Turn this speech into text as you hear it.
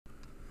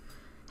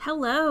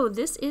Hello,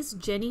 this is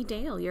Jenny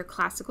Dale, your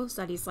Classical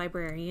Studies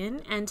librarian,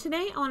 and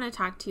today I want to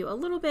talk to you a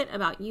little bit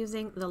about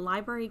using the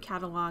library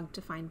catalog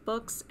to find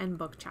books and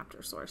book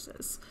chapter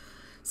sources.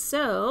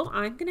 So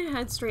I'm going to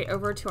head straight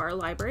over to our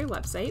library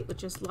website,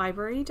 which is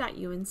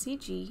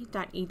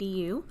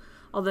library.uncg.edu,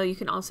 although you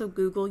can also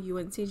Google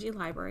UNCG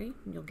Library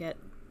and you'll get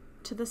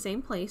to the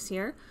same place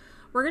here.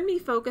 We're going to be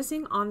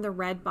focusing on the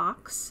red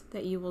box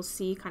that you will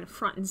see kind of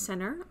front and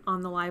center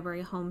on the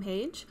library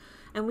homepage.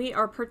 And we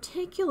are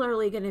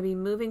particularly going to be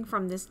moving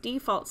from this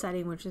default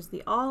setting, which is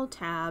the All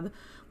tab,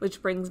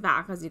 which brings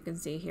back, as you can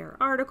see here,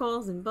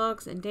 articles and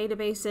books and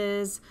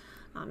databases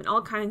and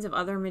all kinds of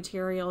other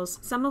materials,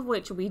 some of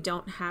which we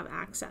don't have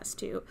access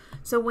to.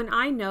 So when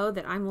I know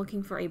that I'm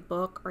looking for a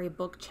book or a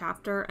book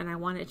chapter and I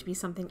want it to be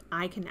something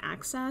I can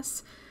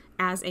access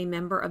as a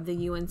member of the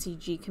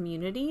UNCG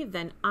community,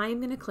 then I'm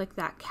going to click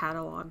that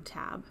catalog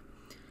tab.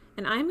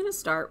 And I'm going to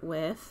start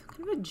with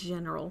kind of a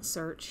general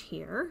search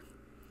here.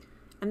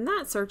 And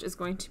that search is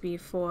going to be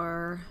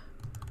for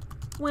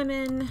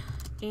women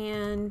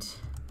and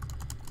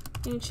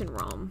ancient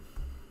Rome.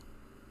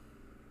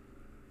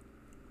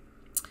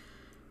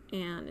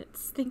 And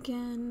it's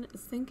thinking.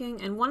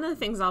 And one of the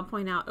things I'll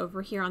point out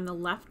over here on the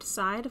left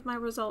side of my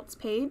results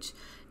page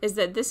is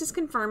that this is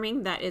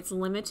confirming that it's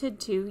limited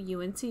to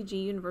UNCG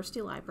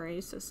University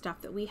Libraries, so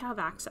stuff that we have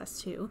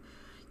access to.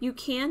 You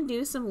can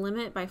do some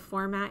limit by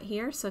format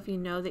here, so if you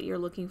know that you're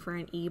looking for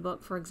an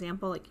ebook, for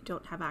example, like you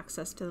don't have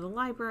access to the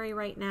library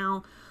right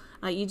now,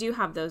 you do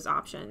have those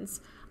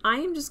options. I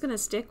am just going to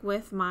stick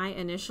with my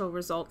initial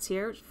results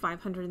here,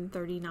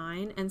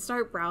 539, and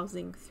start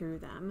browsing through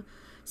them.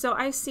 So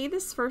I see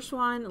this first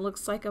one, it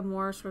looks like a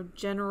more sort of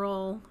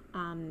general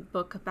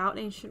book about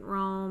ancient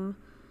Rome.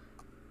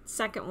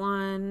 Second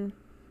one,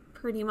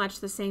 pretty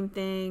much the same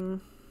thing.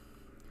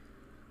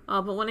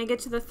 But when I get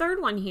to the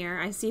third one here,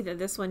 I see that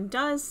this one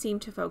does seem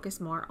to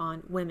focus more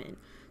on women.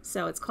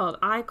 So it's called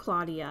I,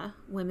 Claudia,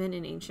 Women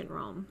in Ancient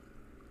Rome.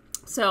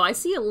 So I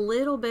see a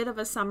little bit of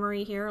a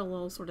summary here, a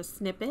little sort of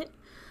snippet.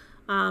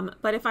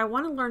 But if I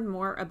want to learn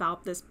more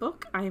about this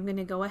book, I'm going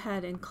to go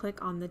ahead and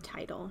click on the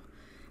title.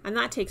 And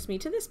that takes me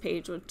to this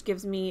page, which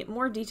gives me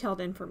more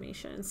detailed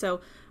information.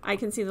 So I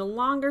can see the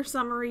longer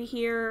summary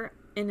here.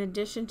 In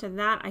addition to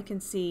that, I can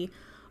see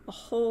a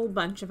whole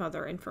bunch of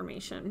other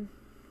information.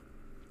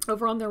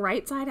 Over on the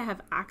right side, I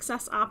have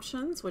access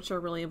options, which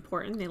are really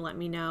important. They let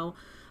me know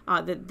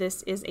that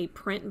this is a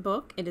print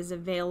book. It is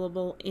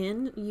available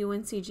in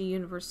UNCG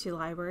University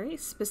Library,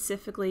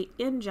 specifically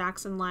in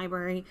Jackson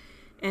Library,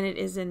 and it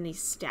is in the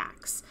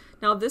stacks.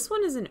 Now, this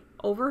one is an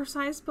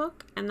oversized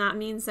book, and that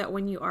means that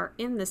when you are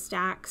in the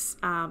stacks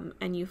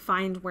and you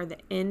find where the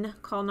in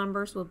call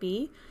numbers will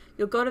be,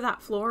 you'll go to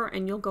that floor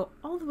and you'll go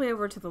all the way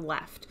over to the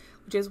left,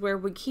 which is where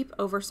we keep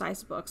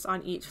oversized books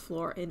on each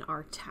floor in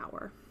our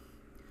tower.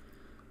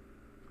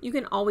 You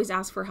can always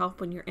ask for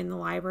help when you're in the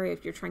library.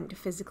 If you're trying to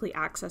physically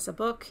access a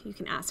book, you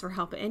can ask for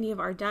help at any of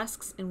our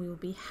desks, and we will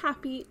be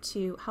happy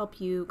to help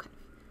you kind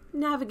of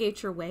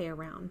navigate your way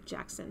around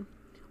Jackson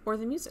or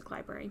the music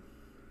library.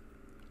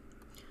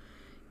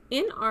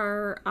 In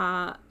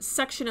our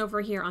section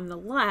over here on the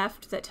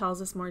left that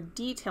tells us more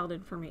detailed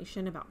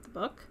information about the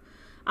book,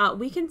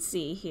 we can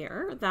see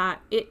here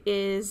that it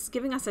is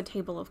giving us a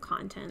table of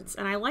contents.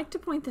 And I like to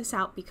point this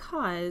out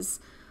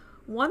because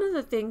one of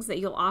the things that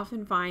you'll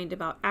often find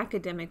about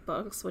academic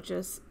books, which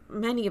is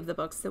many of the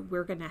books that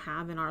we're going to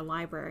have in our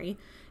library,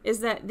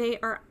 is that they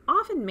are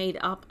often made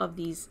up of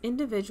these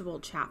individual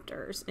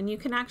chapters. And you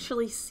can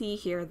actually see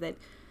here that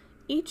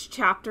each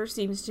chapter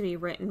seems to be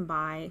written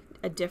by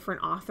a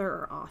different author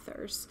or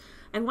authors.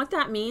 And what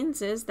that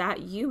means is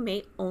that you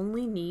may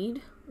only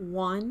need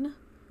one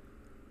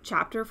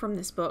chapter from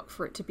this book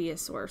for it to be a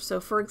source. So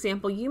for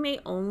example, you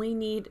may only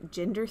need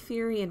Gender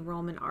Theory in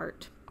Roman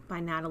Art by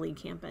Natalie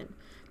Campen.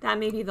 That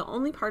may be the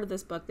only part of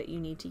this book that you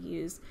need to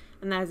use,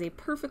 and that is a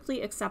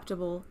perfectly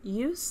acceptable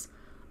use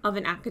of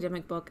an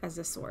academic book as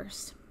a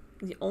source.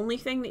 The only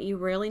thing that you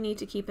really need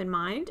to keep in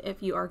mind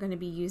if you are going to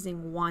be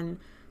using one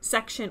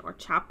section or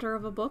chapter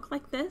of a book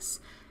like this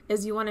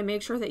is you want to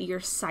make sure that you're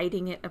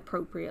citing it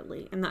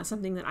appropriately, and that's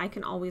something that I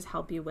can always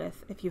help you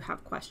with if you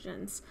have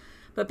questions.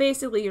 But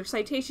basically, your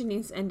citation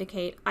needs to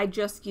indicate, I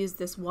just used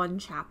this one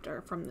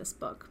chapter from this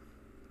book,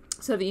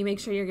 so that you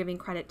make sure you're giving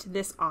credit to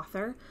this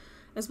author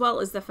as well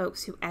as the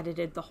folks who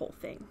edited the whole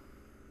thing.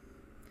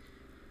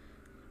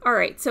 All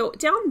right, so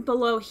down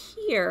below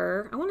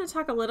here, I want to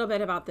talk a little bit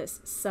about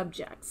this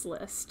subjects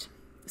list.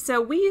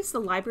 So we use the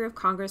Library of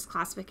Congress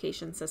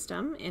classification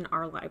system in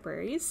our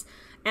libraries,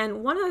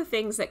 and one of the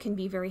things that can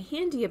be very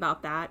handy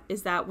about that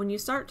is that when you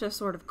start to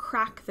sort of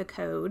crack the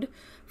code,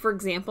 for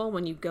example,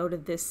 when you go to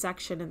this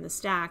section in the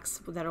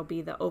stacks, that'll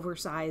be the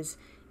oversized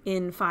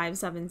in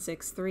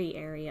 5763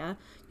 area,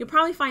 you'll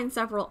probably find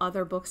several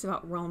other books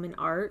about Roman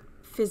art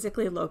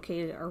physically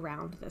located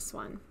around this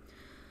one.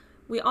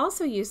 We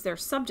also use their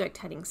subject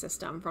heading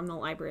system from the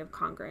Library of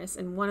Congress,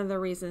 and one of the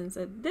reasons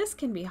that this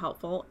can be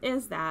helpful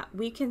is that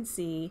we can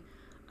see,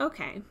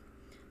 okay,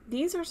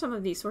 these are some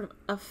of these sort of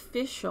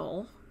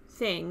official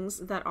things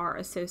that are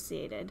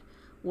associated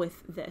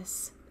with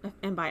this.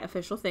 And by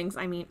official things,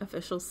 I mean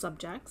official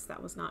subjects.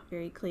 That was not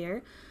very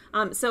clear.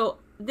 So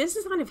this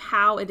is kind of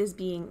how it is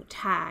being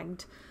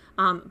tagged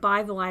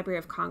by the Library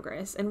of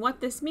Congress. And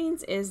what this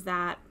means is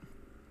that,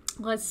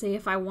 let's say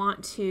if I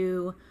want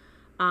to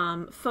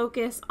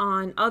focus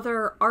on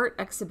other art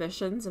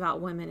exhibitions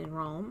about women in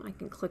Rome, I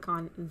can click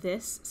on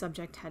this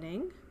subject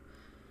heading.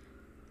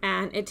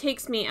 And it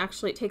takes me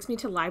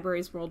to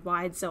libraries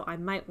worldwide, so I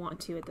might want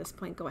to, at this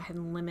point, go ahead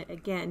and limit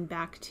again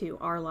back to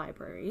our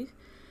library.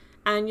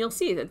 And you'll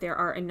see that there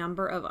are a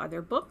number of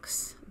other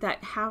books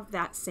that have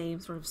that same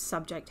sort of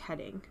subject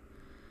heading.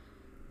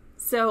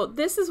 So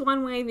this is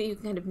one way that you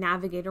can kind of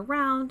navigate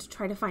around,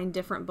 try to find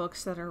different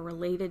books that are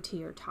related to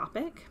your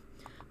topic.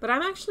 But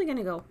I'm actually going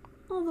to go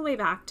all the way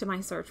back to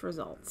my search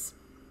results,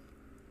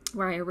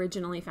 where I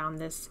originally found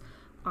this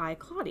I,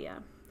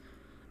 Claudia.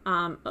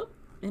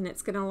 And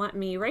it's going to let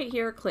me right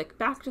here click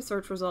back to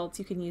search results.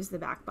 You can use the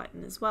back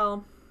button as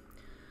well.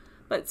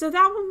 But so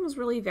that one was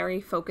really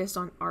very focused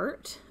on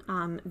art.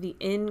 The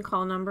in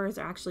call numbers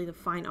are actually the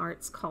fine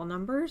arts call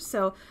numbers.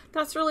 So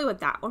that's really what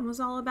that one was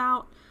all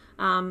about.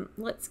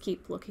 Let's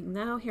keep looking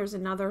though. Here's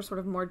another sort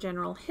of more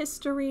general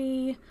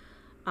history,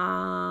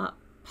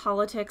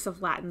 politics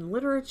of Latin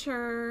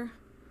literature.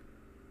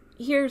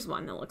 Here's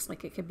one that looks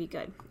like it could be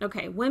good.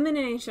 Okay, Women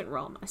in Ancient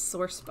Rome, a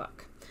source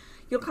book.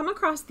 You'll come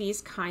across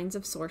these kinds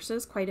of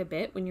sources quite a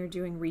bit when you're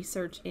doing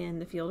research in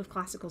the field of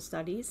classical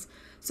studies.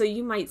 So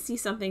you might see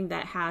something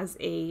that has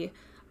a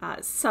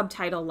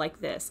subtitle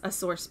like this, a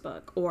source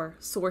book or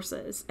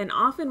sources. And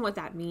often what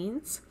that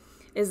means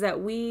is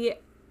that we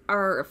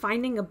are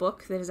finding a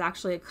book that is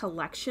actually a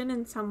collection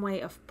in some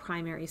way of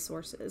primary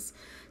sources.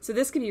 So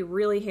this can be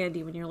really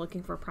handy when you're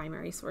looking for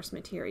primary source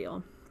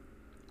material.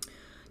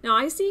 Now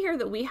I see here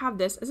that we have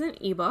this as an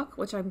ebook,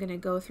 which I'm going to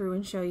go through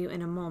and show you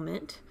in a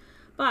moment.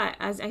 But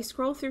as I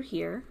scroll through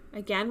here,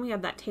 again, we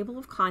have that table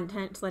of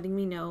contents letting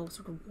me know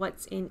sort of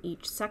what's in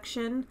each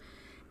section.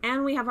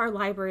 And we have our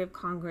Library of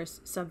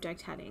Congress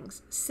subject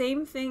headings.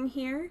 Same thing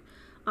here.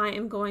 I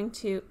am going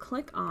to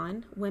click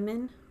on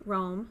Women,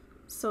 Rome,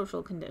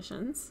 Social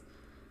Conditions.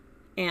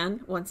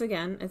 And once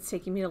again, it's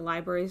taking me to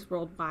libraries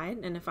worldwide.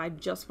 And if I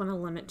just want to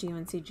limit to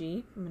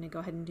UNCG, I'm going to go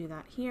ahead and do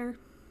that here.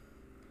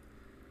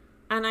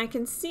 And I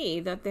can see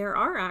that there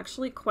are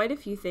actually quite a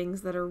few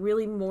things that are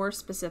really more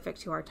specific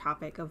to our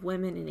topic of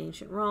women in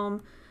ancient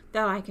Rome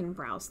that I can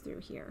browse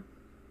through here.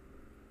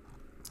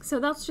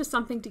 So that's just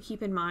something to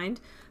keep in mind.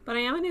 But I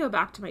am going to go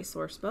back to my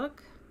source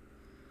book.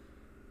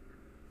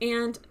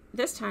 And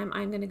this time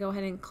I'm going to go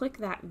ahead and click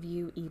that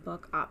View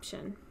eBook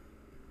option.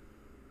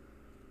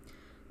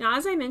 Now,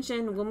 as I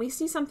mentioned, when we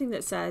see something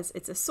that says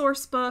it's a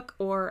source book,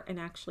 and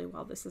actually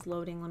while this is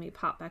loading, let me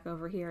pop back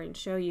over here and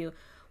show you.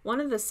 One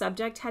of the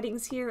subject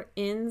headings here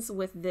ends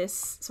with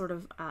this sort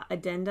of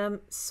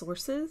addendum,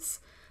 sources.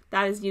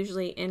 That is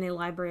usually in a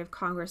Library of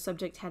Congress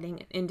subject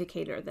heading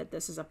indicator that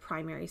this is a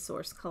primary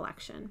source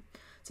collection.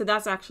 So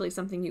that's actually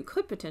something you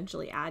could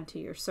potentially add to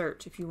your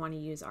search if you want to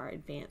use our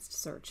advanced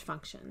search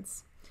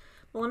functions.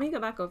 Well, let me go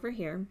back over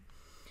here.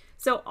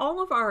 So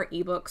all of our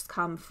ebooks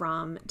come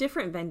from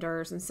different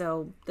vendors, and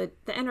so the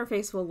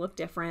interface will look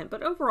different,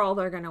 but overall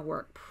they're going to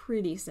work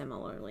pretty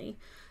similarly.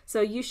 So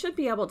you should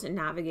be able to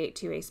navigate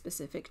to a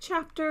specific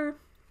chapter.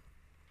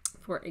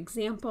 For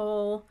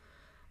example,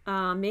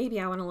 maybe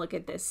I want to look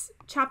at this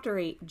chapter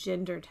 8,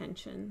 Gender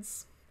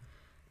Tensions.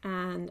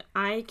 And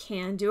I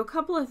can do a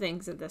couple of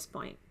things at this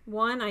point.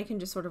 One, I can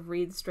just sort of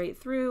read straight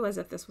through as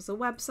if this was a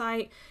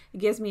website. It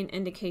gives me an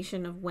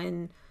indication of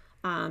when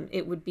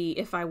it would be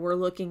if I were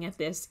looking at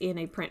this in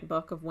a print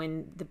book of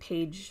when the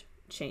page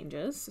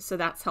changes. So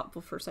that's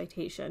helpful for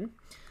citation.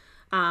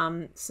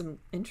 Some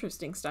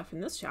interesting stuff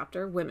in this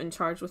chapter, women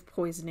charged with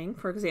poisoning,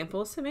 for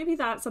example. So maybe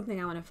that's something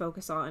I want to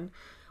focus on.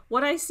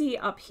 What I see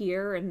up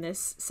here in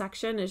this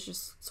section is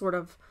just sort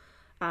of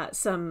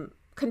some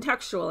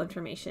contextual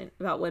information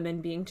about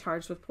women being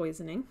charged with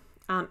poisoning.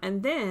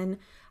 And then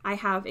I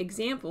have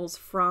examples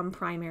from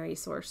primary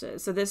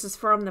sources. So this is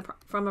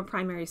from a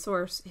primary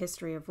source,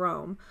 History of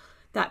Rome,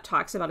 that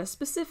talks about a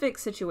specific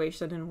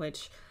situation in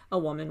which a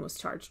woman was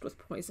charged with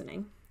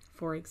poisoning,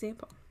 for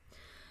example.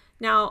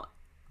 Now,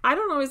 I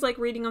don't always like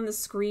reading on the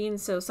screen,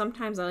 so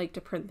sometimes I like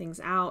to print things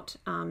out.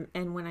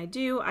 And when I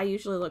do, I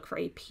usually look for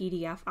a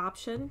PDF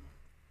option.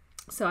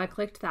 So I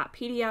clicked that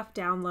PDF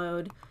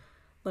download.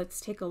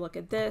 Let's take a look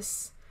at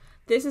this.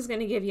 This is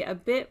going to give you a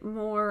bit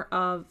more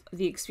of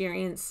the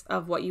experience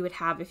of what you would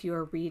have if you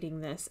were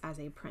reading this as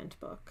a print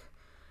book.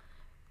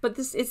 But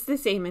it's the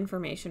same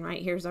information,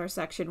 right? Here's our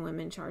section,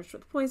 Women Charged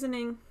with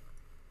Poisoning.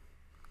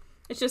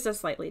 It's just a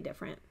slightly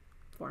different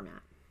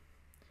format.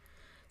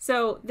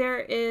 So there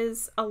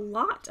is a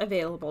lot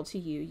available to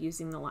you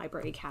using the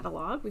library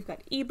catalog. We've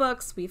got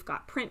ebooks, we've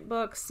got print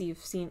books.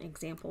 You've seen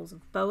examples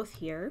of both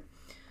here.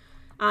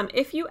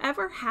 If you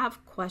ever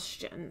have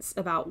questions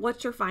about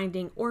what you're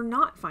finding or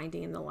not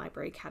finding in the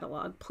library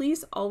catalog,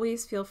 please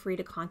always feel free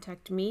to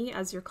contact me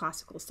as your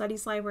classical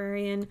studies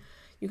librarian.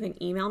 You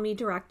can email me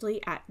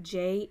directly at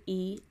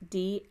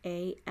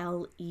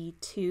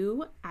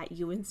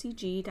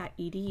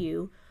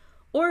jedale2@uncg.edu,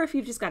 Or if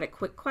you've just got a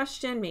quick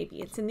question,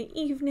 maybe it's in the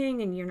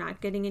evening and you're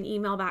not getting an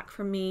email back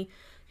from me,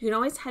 you can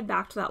always head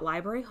back to that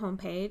library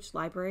homepage,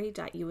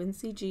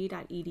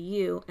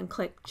 library.uncg.edu, and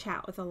click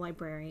Chat with a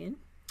Librarian.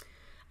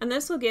 And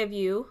this will give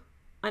you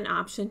an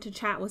option to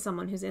chat with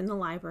someone who's in the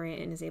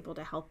library and is able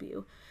to help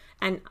you.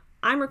 And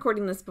I'm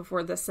recording this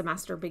before the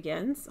semester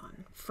begins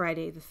on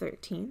Friday the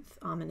 13th,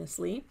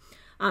 ominously.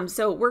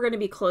 So we're going to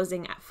be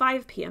closing at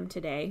 5 p.m.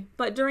 today,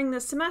 but during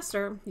this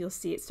semester, you'll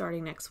see it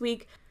starting next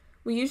week,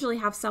 we usually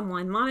have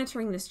someone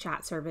monitoring this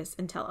chat service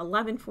until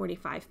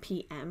 11:45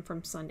 p.m.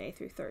 from Sunday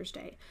through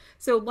Thursday.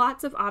 So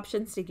lots of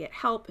options to get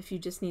help. If you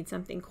just need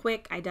something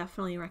quick, I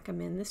definitely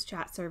recommend this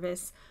chat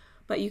service.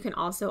 But you can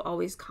also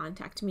always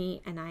contact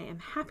me, and I am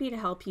happy to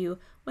help you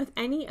with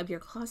any of your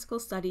classical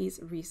studies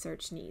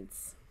research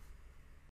needs.